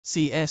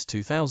CES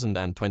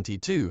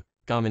 2022,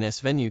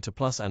 Garmin's Venu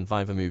Plus and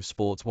Vivomove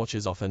sports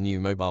watches offer new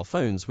mobile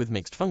phones with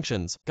mixed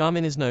functions.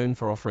 Garmin is known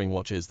for offering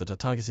watches that are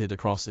targeted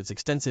across its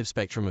extensive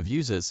spectrum of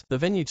users. The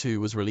Venu 2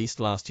 was released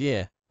last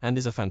year and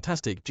is a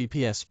fantastic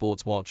GPS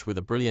sports watch with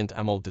a brilliant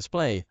AMOLED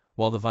display,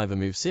 while the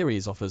Vivomove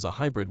series offers a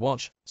hybrid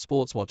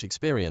sports watch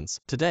experience.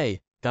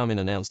 Today, Garmin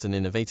announced an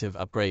innovative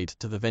upgrade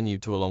to the Venu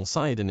 2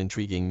 alongside an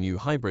intriguing new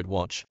hybrid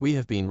watch. We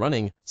have been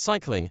running,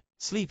 cycling,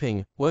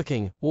 sleeping,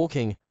 working,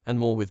 walking, and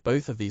more with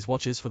both of these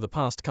watches for the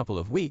past couple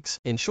of weeks.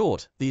 In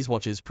short, these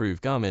watches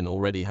prove Garmin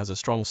already has a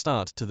strong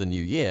start to the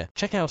new year.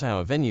 Check out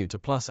our Venu 2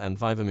 Plus and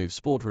Vivomove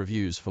Sport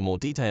reviews for more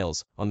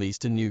details on these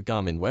two new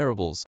Garmin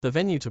wearables. The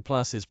Venu 2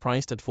 Plus is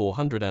priced at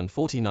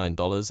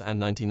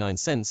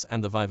 $449.99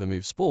 and the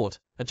Vivomove Sport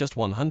at just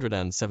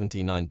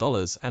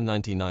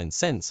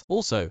 $179.99.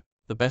 Also,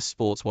 the best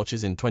sports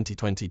watches in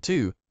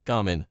 2022,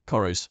 Garmin,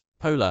 Coros,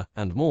 Polar,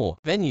 and more.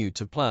 Venu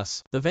 2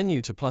 Plus. The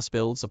Venu 2 Plus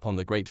builds upon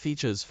the great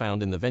features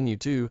found in the Venu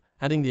 2,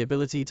 adding the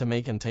ability to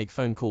make and take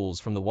phone calls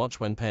from the watch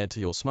when paired to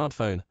your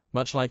smartphone.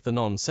 Much like the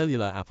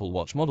non-cellular Apple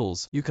Watch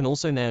models, you can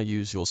also now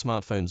use your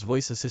smartphone's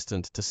voice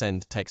assistant to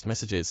send text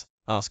messages,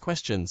 ask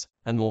questions,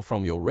 and more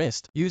from your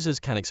wrist. Users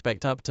can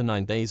expect up to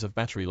 9 days of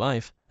battery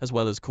life, as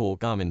well as core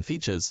Garmin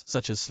features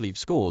such as sleep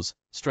scores,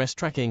 stress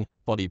tracking,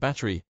 body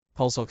battery,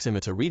 pulse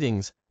oximeter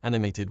readings,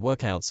 animated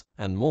workouts,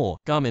 and more.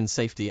 Garmin's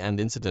safety and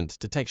incident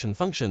detection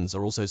functions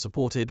are also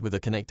supported with a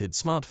connected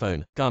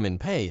smartphone. Garmin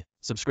Pay,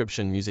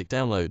 subscription music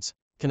downloads,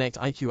 Connect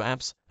IQ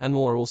apps, and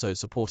more are also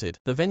supported.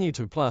 The Venu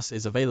 2 Plus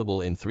is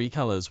available in 3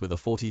 colors with a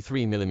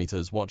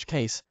 43mm watch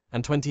case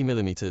and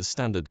 20mm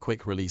standard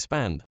quick release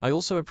band. I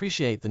also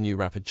appreciate the new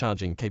rapid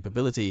charging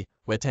capability,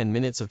 where 10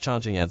 minutes of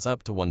charging adds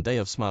up to 1 day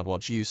of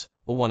smartwatch use,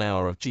 or 1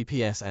 hour of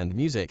GPS and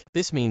music.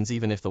 This means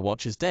even if the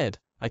watch is dead,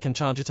 I can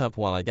charge it up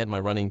while I get my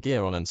running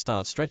gear on and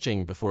start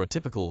stretching before a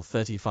typical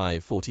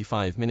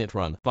 35-45 minute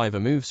run.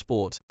 Vivomove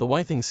Sport. The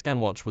Withings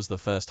ScanWatch was the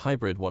first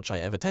hybrid watch I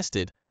ever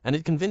tested, and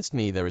it convinced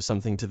me there is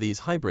something to these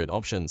hybrid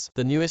options.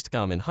 The newest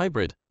Garmin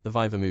hybrid, the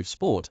Vivomove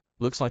Sport,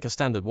 looks like a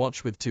standard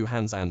watch with 2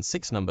 hands and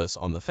 6 numbers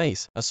on the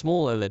face. A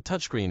small OLED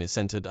touchscreen is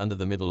centered under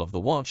the middle of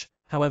the watch,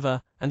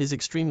 however, and is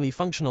extremely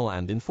functional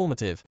and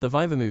informative. The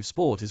Vivomove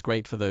Sport is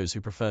great for those who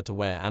prefer to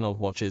wear analog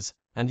watches,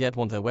 and yet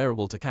want their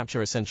wearable to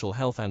capture essential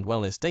health and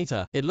wellness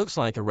data. It looks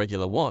like a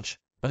regular watch,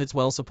 but it's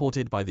well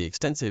supported by the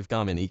extensive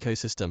Garmin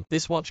ecosystem.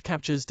 This watch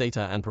captures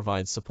data and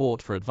provides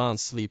support for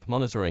advanced sleep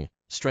monitoring,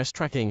 stress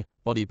tracking,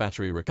 body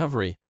battery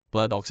recovery,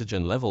 blood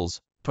oxygen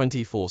levels,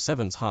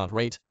 24/7 heart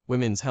rate,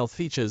 women's health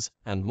features,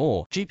 and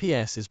more.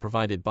 GPS is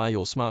provided by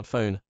your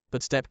smartphone,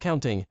 but step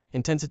counting,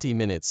 intensity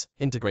minutes,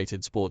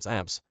 integrated sports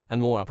apps,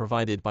 and more are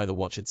provided by the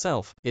watch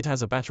itself. It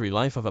has a battery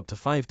life of up to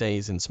 5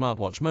 days in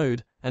smartwatch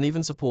mode, and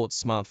even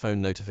supports smartphone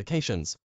notifications.